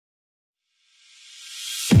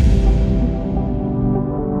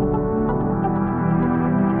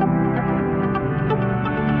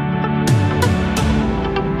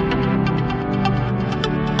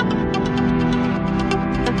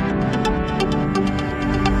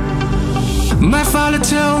My father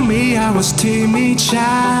told me I was timid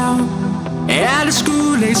child. At the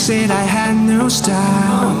school they said I had no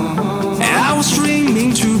style. I was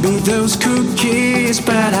dreaming to be those cool kids,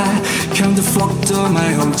 but I can't afford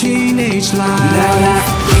my whole teenage life. Now I've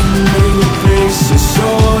been many places,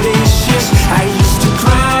 all these years I used to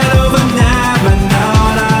cry overnight, but now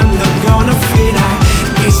I'm not gonna fit. I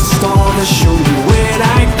guess the star that show me where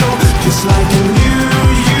I go, just like I knew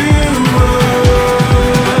you were.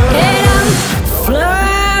 And I'm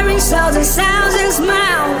fluttering sounds and sounds and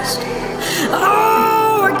smiles.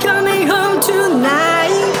 Oh, we're coming home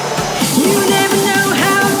tonight. You never know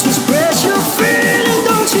how to express your feeling,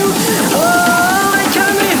 don't you? Oh, we're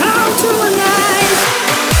coming home tonight.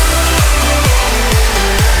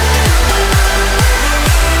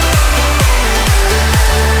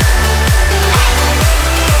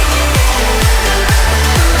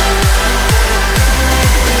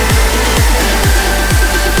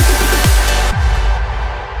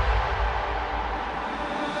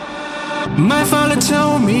 My father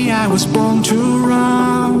told me I was born to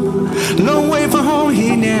run. Long way from home,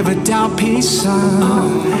 he never doubt his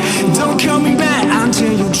son. Don't call me back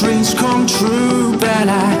until your dreams come true, but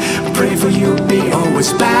I pray for you, be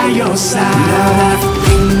always by your side. Now I've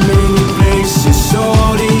been many places,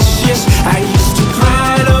 all these years I used to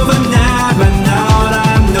cry overnight, but now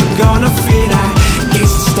I'm not gonna fit. I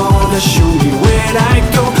guess the star that show me where I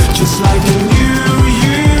go, just like a